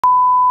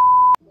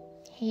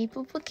Hey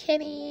boo boo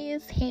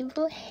kitties, hey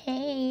boo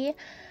hey.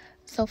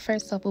 So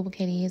first off, boo boo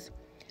kitties,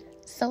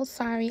 so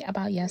sorry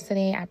about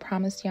yesterday. I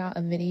promised y'all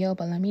a video,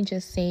 but let me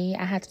just say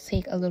I had to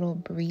take a little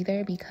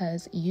breather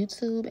because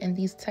YouTube and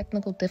these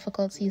technical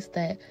difficulties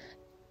that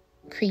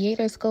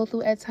creators go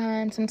through at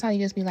times, sometimes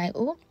you just be like,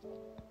 oh,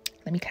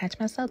 let me catch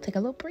myself, take a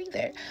little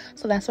breather.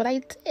 So that's what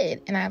I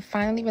did, and I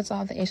finally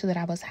resolved the issue that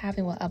I was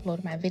having with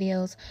uploading my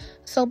videos.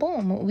 So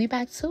boom, we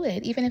back to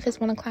it, even if it's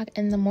 1 o'clock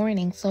in the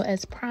morning. So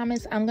as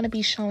promised, I'm going to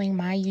be showing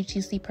my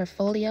UGC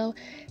portfolio,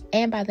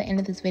 and by the end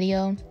of this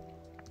video,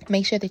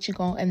 make sure that you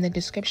go in the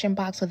description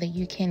box so that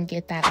you can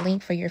get that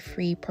link for your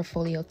free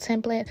portfolio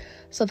template.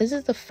 So this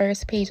is the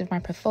first page of my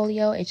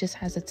portfolio. It just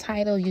has a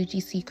title,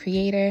 UGC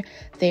creator.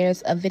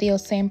 There's a video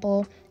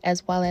sample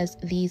as well as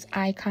these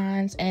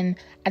icons. And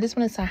I just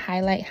wanted to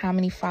highlight how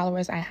many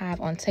followers I have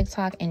on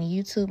TikTok and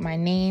YouTube, my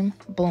name,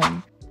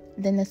 boom.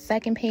 Then the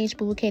second page,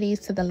 boo boo kitties,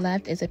 to the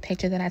left is a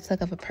picture that I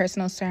took of a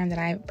personal serum that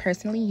I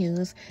personally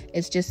use.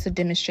 It's just to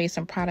demonstrate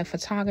some product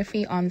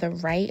photography. On the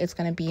right, it's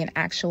going to be an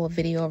actual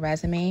video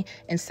resume.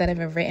 Instead of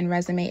a written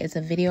resume, it's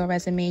a video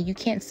resume. You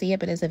can't see it,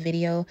 but it's a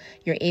video.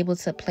 You're able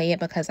to play it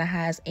because it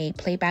has a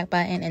playback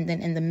button. And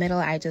then in the middle,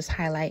 I just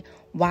highlight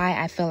why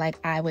I feel like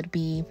I would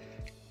be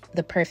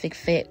the perfect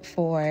fit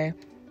for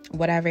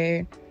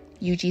whatever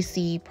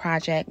UGC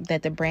project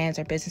that the brands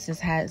or businesses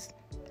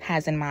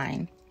has in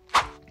mind.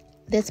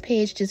 This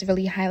page just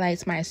really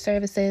highlights my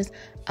services,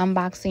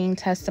 unboxing,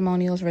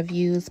 testimonials,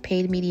 reviews,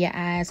 paid media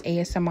ads,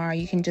 ASMR.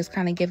 You can just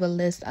kind of give a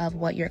list of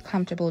what you're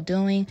comfortable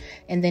doing.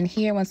 And then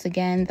here, once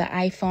again, the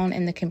iPhone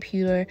and the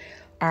computer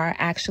are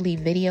actually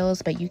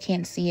videos, but you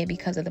can't see it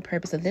because of the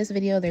purpose of this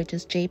video. They're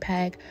just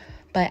JPEG.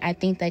 But I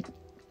think that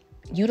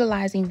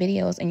utilizing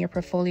videos in your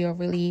portfolio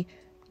really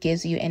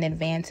gives you an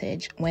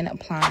advantage when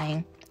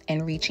applying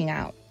and reaching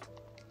out.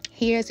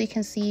 Here, as you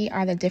can see,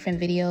 are the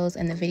different videos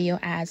and the video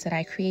ads that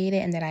I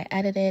created and that I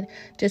edited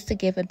just to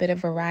give a bit of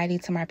variety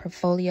to my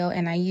portfolio.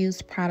 And I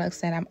used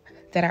products that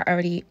are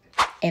already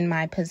in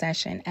my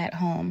possession at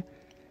home,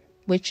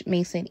 which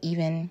makes it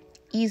even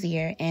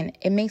easier. And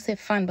it makes it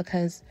fun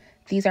because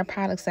these are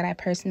products that I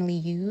personally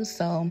use.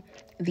 So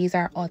these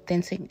are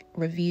authentic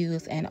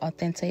reviews and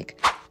authentic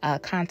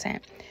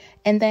content.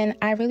 And then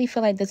I really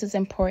feel like this is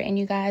important,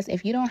 you guys.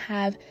 If you don't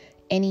have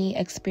any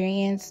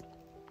experience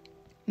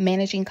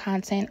managing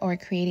content or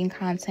creating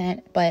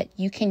content, but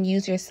you can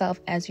use yourself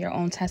as your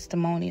own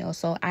testimonial.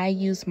 So I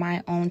use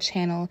my own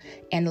channel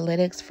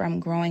analytics from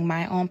growing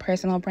my own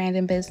personal brand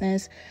and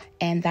business,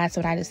 and that's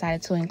what I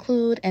decided to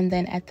include. And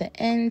then at the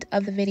end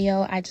of the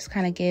video, I just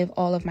kind of give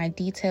all of my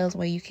details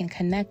where you can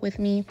connect with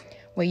me,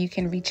 where you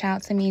can reach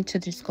out to me to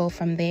just go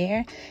from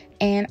there.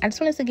 And I just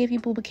wanted to give you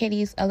boo boo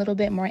kitties a little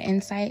bit more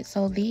insight.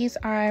 So these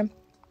are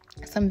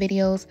some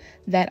videos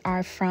that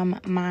are from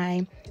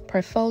my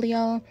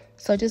portfolio.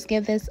 So just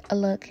give this a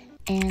look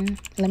and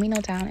let me know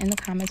down in the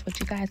comments what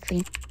you guys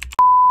think.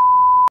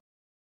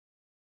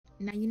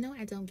 Now, you know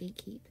I don't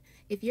gatekeep.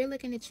 If you're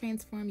looking to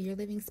transform your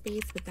living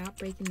space without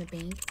breaking the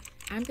bank,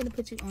 I'm going to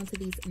put you onto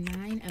these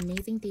 9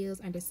 amazing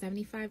deals under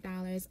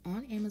 $75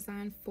 on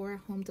Amazon for a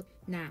home decor.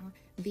 Now,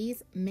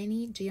 these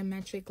mini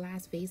geometric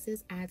glass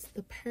vases adds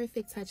the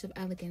perfect touch of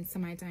elegance to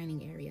my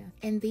dining area.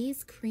 And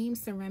these cream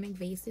ceramic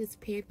vases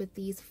paired with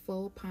these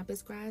faux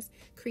pampas grass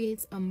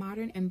creates a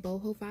modern and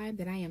boho vibe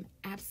that I am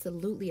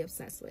absolutely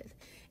obsessed with.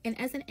 And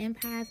as an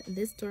empath,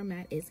 this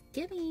doormat is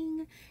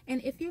giving.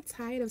 And if you're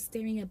tired of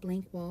staring at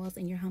blank walls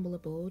in your humble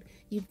abode,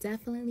 you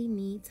definitely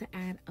need to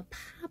add a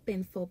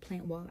pop-in faux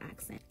plant wall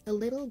accent. A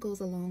little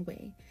goes a long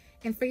way.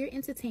 And for your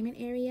entertainment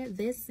area,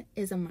 this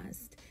is a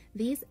must.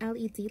 These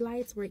LED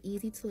lights were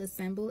easy to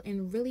assemble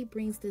and really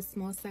brings this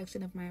small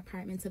section of my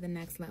apartment to the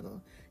next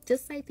level.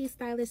 Just like these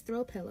stylish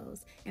throw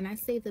pillows. And I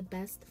saved the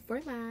best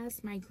for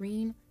last, my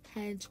green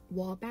hedge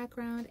wall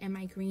background and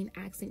my green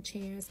accent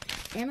chairs.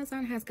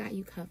 Amazon has got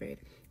you covered.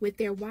 With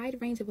their wide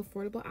range of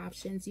affordable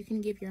options, you can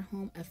give your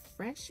home a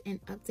fresh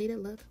and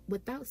updated look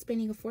without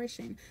spending a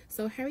fortune.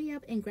 So hurry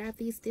up and grab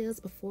these deals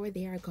before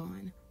they are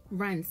gone.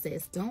 Run,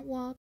 sis, don't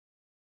walk.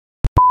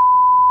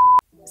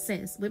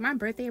 Sis, with my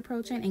birthday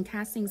approaching and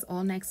castings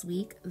all next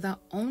week, the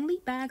only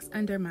bags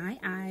under my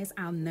eyes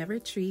I'll never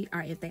treat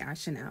are if they are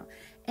Chanel.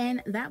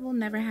 And that will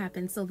never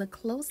happen. So the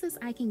closest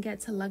I can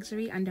get to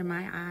luxury under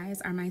my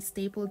eyes are my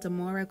staple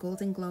Demora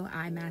Golden Glow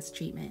Eye Mask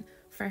treatment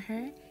for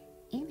her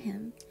and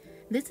him.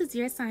 This is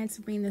your sign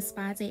to bring the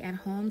spa day at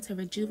home to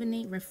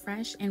rejuvenate,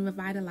 refresh, and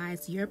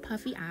revitalize your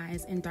puffy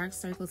eyes and dark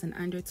circles in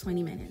under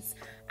 20 minutes.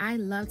 I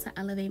love to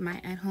elevate my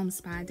at-home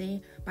spa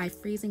day by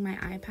freezing my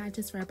eye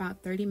patches for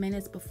about 30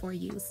 minutes before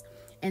use.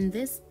 And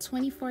this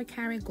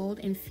 24-karat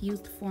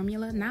gold-infused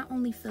formula not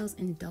only feels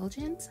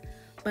indulgent,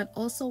 but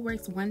also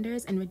works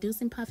wonders in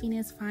reducing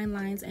puffiness, fine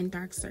lines, and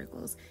dark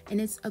circles. And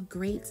it's a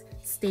great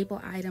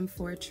staple item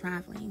for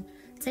traveling.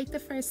 Take the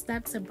first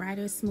step to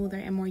brighter, smoother,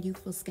 and more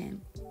youthful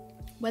skin.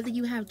 Whether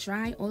you have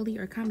dry, oily,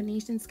 or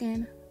combination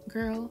skin,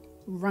 girl,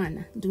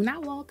 run. Do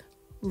not walk,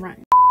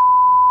 run.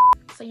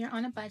 So you're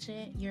on a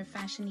budget, you're a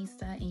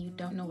fashionista, and you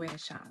don't know where to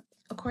shop.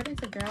 According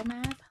to Girl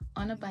Math,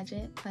 On a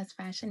budget plus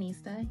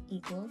fashionista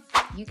equals,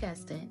 you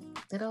guessed it,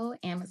 good old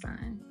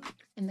Amazon.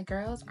 And the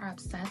girls are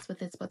obsessed with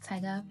this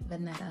Bottega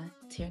Veneta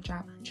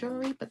teardrop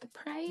jewelry, but the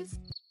price?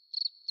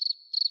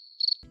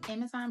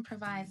 Amazon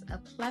provides a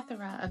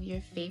plethora of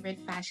your favorite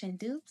fashion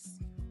dupes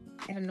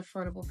at an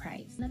affordable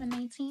price.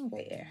 $11.19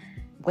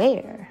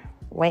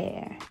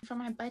 where? For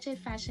my budget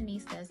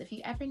fashionistas, if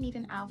you ever need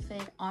an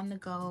outfit on the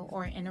go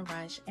or in a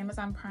rush,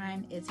 Amazon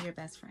Prime is your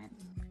best friend.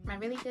 My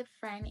really good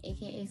friend,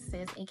 aka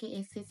Sis,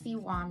 aka Sissy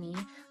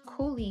Wami,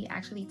 Cooley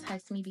actually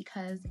texted me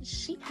because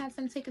she had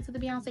some tickets to the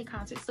Beyonce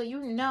concert. So you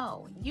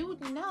know,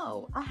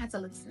 I had to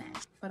look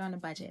snatched, but on a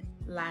budget,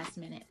 last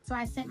minute. So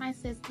I sent my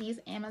sis these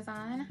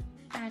Amazon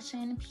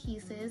fashion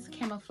pieces,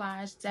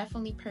 camouflage,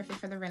 definitely perfect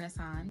for the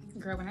Renaissance.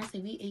 Girl, when I say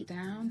we ate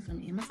down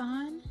from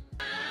Amazon,